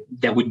 okay,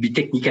 there would be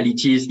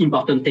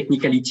important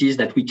technicalities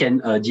that we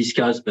can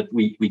discuss, but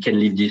we can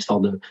leave this for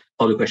the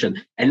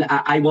question. And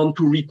I want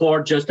to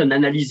report just an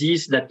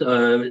analysis that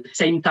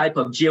same type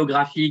of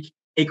geographic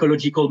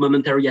ecological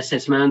momentary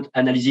assessment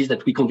analysis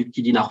that we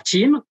conducted in our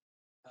team.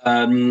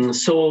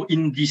 So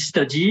in this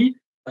study,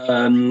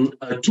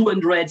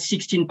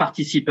 216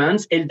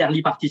 participants,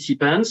 elderly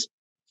participants,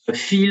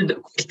 filled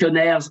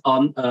questionnaires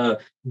on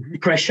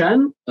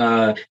depression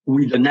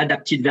with an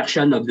adapted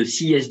version of the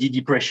CSD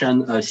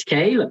depression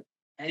scale.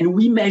 And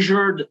we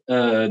measured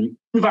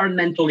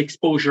environmental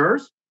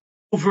exposures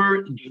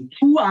over the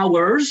 2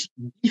 hours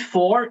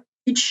before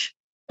each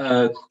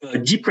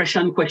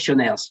depression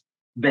questionnaires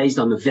based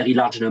on a very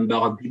large number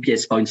of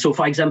GPS points. So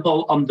for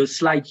example, on the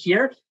slide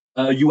here,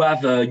 you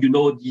have,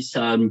 these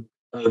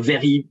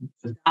very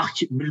dark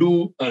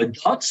blue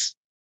dots.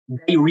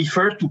 They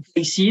refer to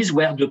places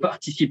where the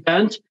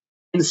participant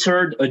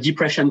answered a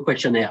depression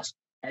questionnaires.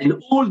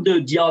 And all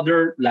the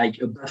other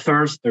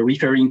buffers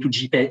referring to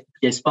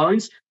GPS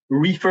points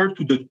refer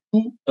to the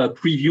 2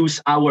 previous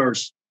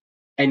hours.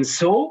 And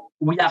so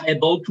we are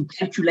able to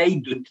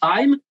calculate the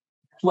time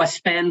that was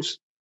spent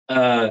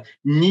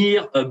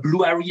near a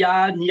blue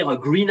area, near a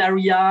green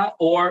area,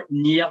 or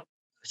near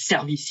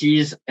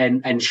services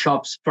and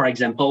shops, for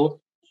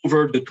example,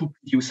 over the 2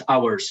 previous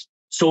hours.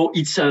 So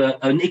it's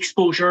an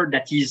exposure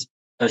that is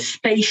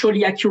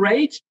spatially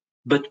accurate,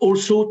 but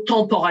also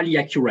temporally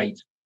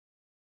accurate.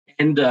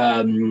 And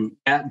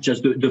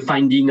just the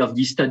finding of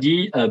this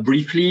study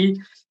briefly.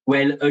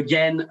 Well,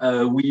 again,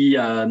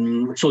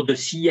 so the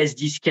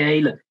CSD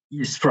scale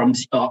is from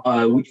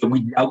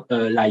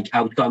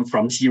outcome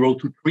from 0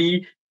 to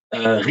 3.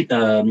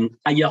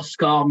 Higher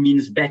score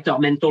means better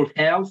mental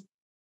health.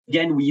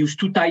 Again, we use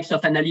 2 types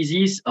of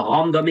analysis: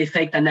 random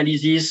effect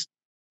analysis,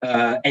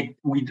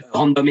 with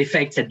random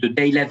effects at the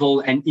day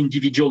level and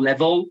individual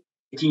level,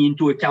 taking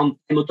into account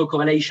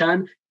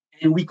autocorrelation.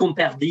 And we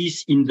compare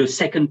this in the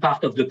second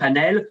part of the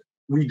panel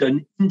with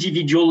an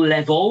individual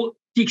level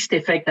fixed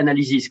effect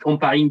analysis,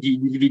 comparing the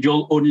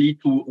individual only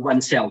to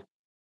oneself.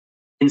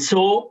 And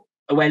so,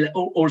 well,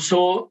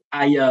 also,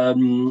 I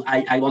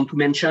want to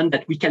mention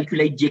that we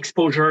calculate the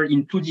exposure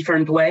in 2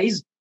 different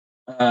ways,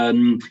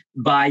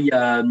 by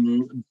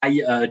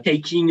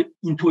taking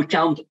into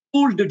account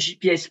all the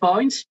GPS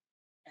points,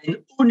 and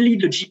only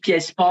the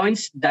GPS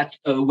points that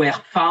were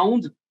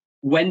found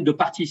when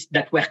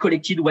that were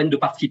collected when the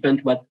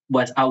participant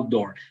was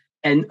outdoor.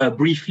 And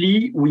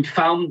briefly, we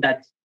found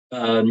that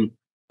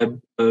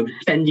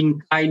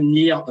spending time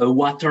near a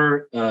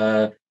water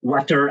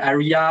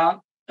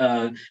area,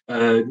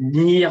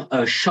 near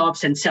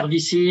shops and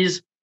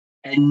services,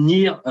 and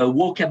near a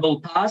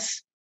walkable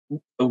path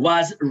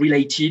was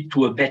related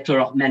to a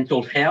better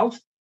mental health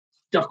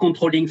after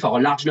controlling for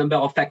a large number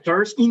of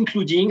factors,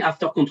 including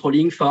after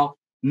controlling for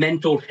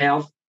mental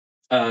health,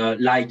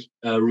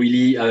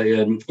 really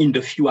in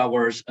the few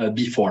hours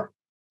before.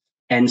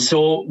 And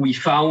so we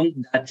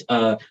found that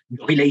the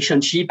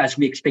relationship, as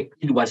we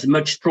expected, was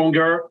much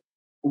stronger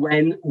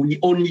when we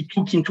only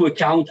took into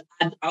account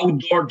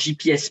outdoor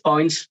GPS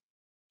points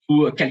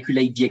to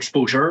calculate the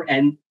exposure.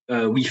 And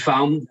we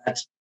found that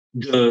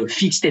the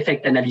fixed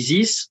effect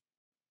analysis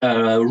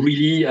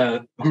really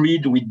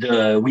agreed with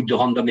the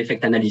random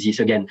effect analysis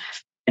again.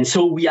 And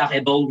so we are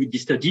able with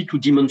this study to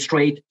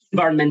demonstrate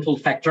environmental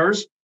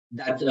factors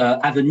that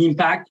have an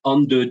impact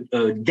on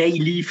the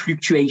daily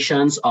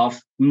fluctuations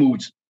of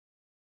mood.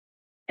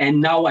 And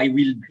now I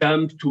will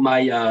jump to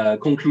my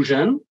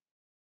conclusion.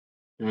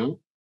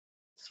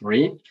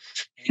 Sorry,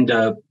 and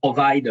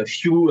provide a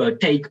few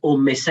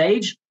take-home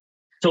message.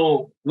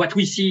 So what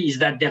we see is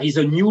that there is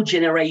a new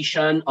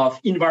generation of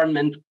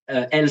environmental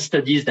health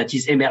studies that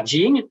is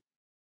emerging.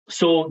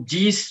 So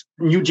this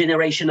new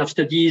generation of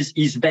studies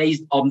is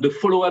based on the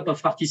follow-up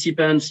of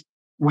participants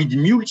with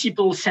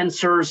multiple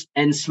sensors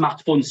and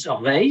smartphone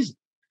surveys,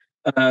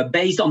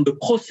 based on the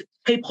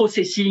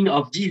pre-processing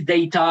of this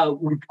data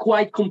with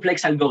quite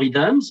complex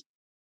algorithms.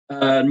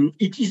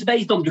 It is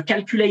based on the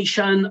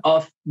calculation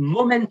of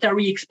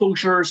momentary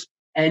exposures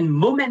and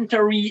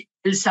momentary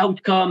health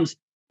outcomes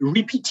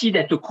repeated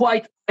at a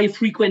quite high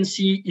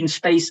frequency in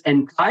space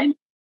and time.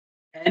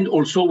 And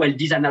also, well,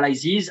 these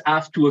analyses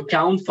have to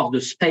account for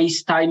the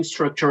space-time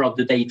structure of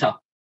the data.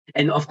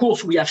 And of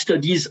course, we have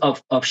studies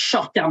of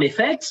short-term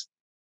effects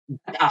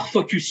that are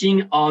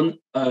focusing on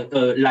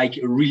like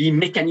really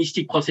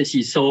mechanistic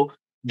processes. So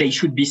they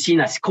should be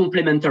seen as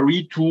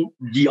complementary to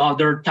the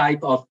other type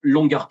of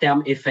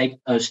longer-term effect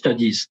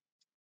studies.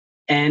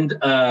 And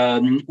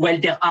well,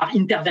 there are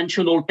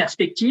interventional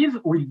perspectives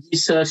with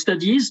these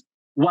studies.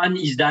 One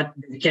is that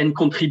they can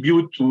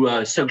contribute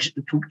to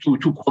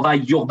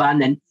provide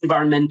urban and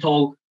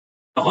environmental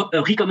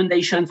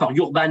recommendation for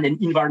urban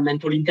and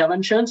environmental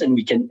interventions, and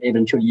we can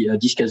eventually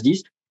discuss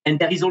this. And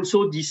there is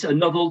also this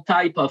novel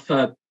type of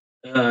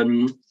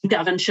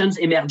interventions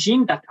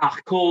emerging that are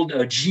called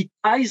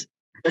CHAIX,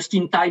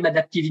 just-in-time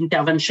adaptive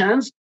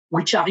interventions,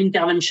 which are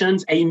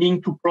interventions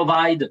aiming to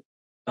provide,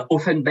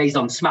 often based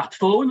on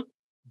smartphone,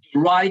 the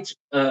right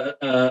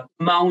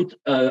amount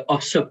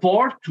of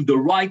support to the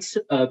right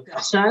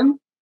person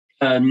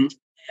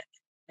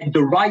at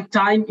the right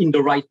time in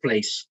the right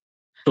place.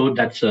 So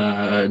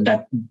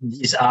that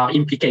these are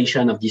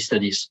implications of these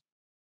studies.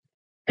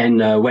 And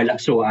well,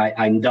 so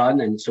I'm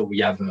done, and so we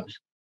have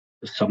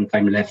some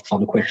time left for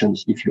the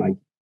questions, if you like.